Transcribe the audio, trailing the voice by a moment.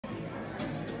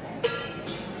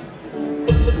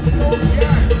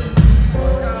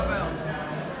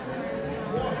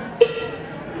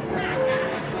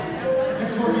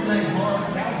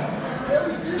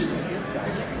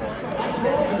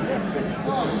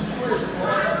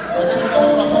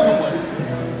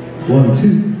1,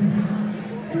 2.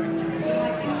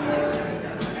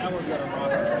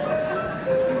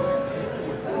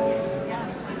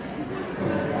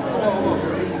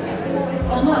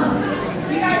 Almost.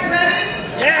 You guys ready?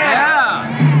 Yeah!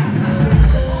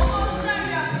 Almost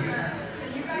ready up here. So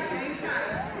you guys hang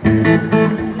tight.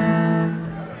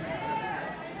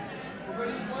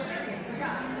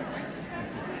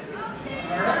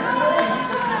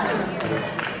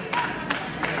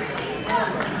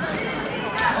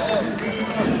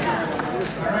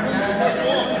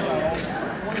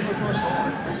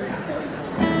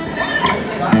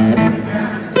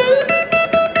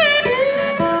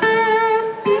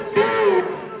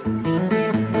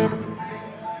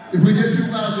 If we get too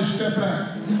loud, just step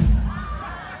back.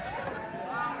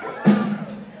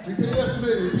 Repeat after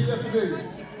me, repeat after me.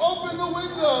 Open the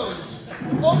windows.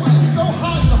 Open, it's so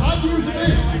hot, the hot usually be.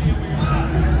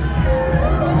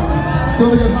 Still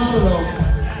to get hotter though.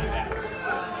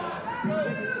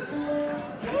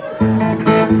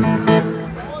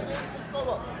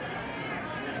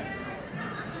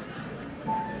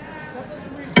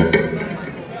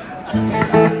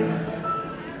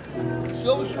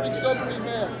 Silver Streak Submarine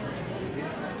Man.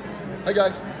 Hi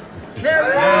guys.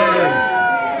 Kerry! Hi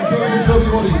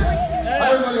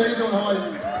everybody, how you doing? How are you?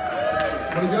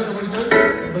 Everybody good? Everybody good?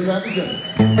 Everybody happy? Good.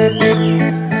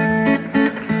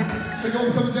 Thank you all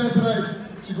for coming down tonight.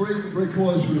 It's a great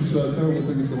cause for this terrible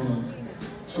thing that's going on.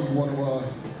 So we want to,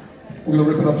 we're going to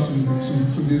rip it up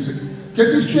some music. Get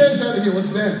these chairs out of here,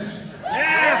 let's dance. I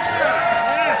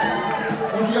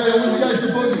want you guys to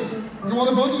boogie. You want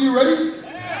to boogie? You ready?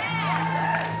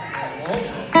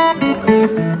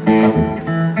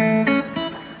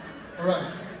 Alright.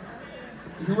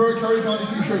 If you wear a Kerry Kearney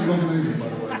t-shirt, you don't get anything, by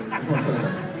the way.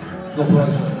 No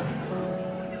prize.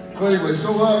 But anyway, so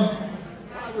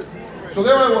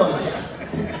there I was.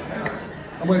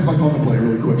 I'm waiting for my phone to play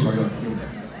really quick, so I gotta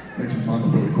make some time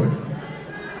up really quick.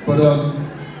 But are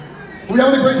we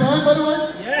having a great time, by the way?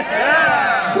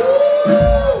 Yeah! Woo!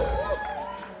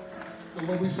 The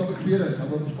lovely Suffolk Theater. I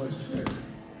love this place. It's great.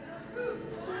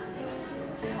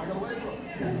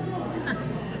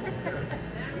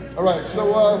 All right, so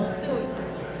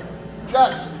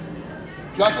Jack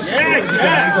is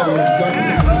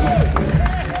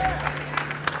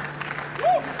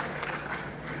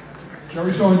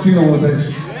Jerry Sorrentino on the bass.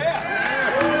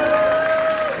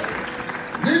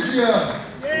 Nizia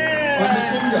on the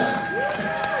conga.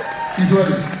 She's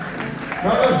ready.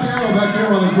 Carlos Piano back there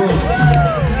on the drums.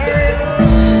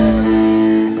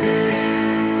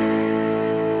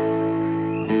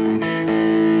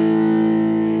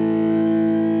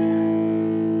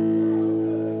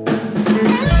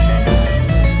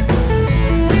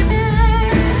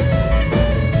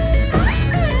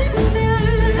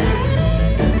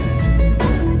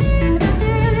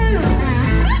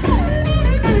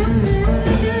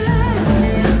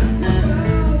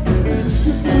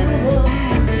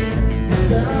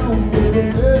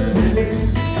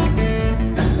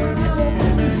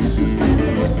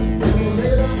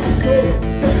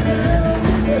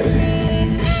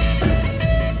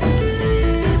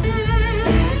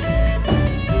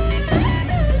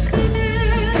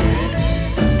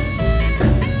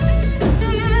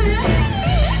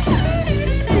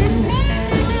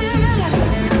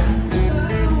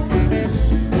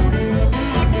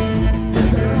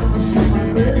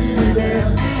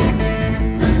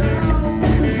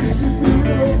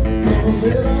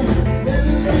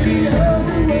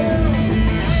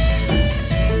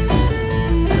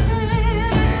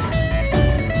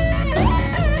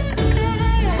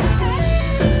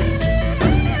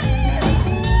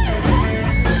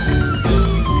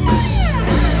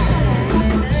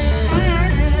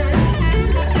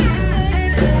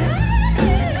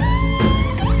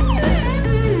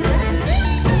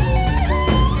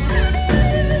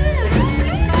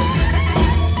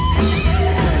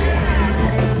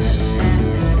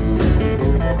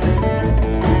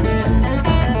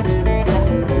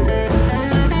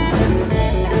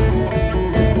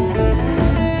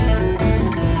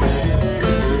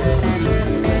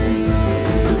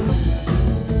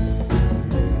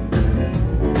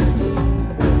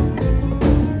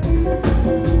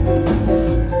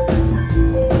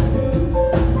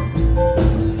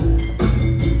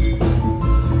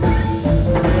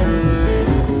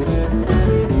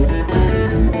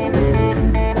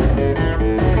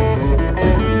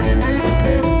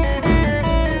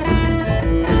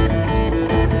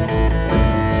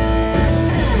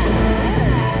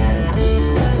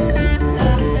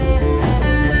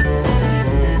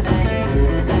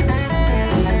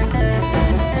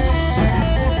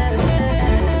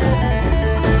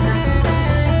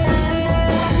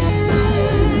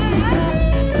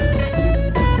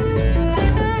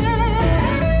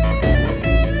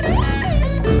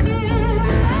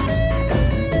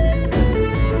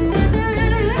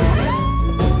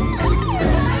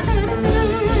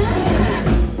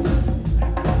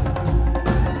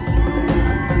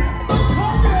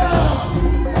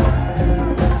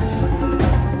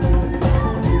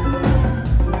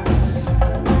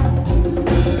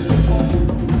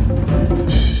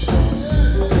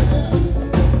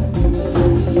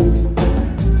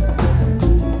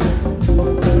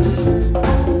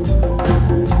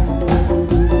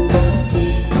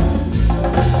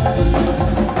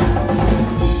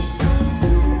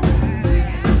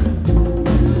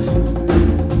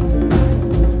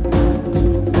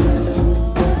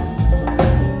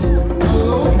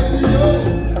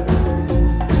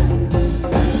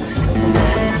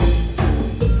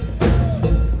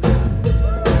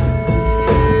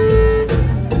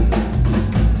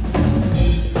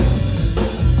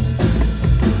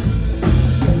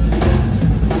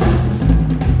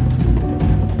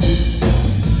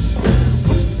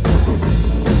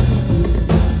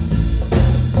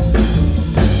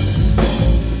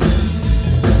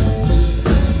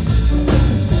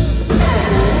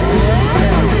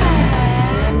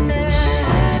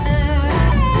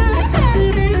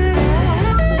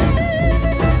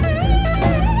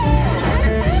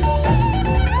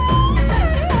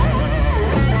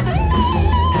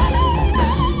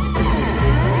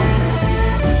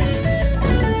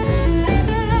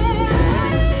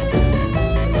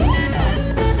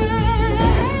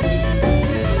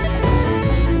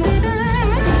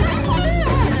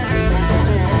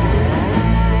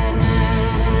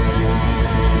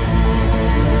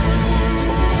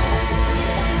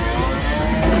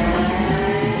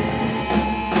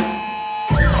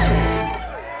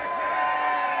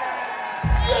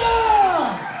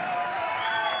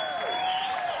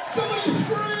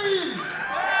 Green!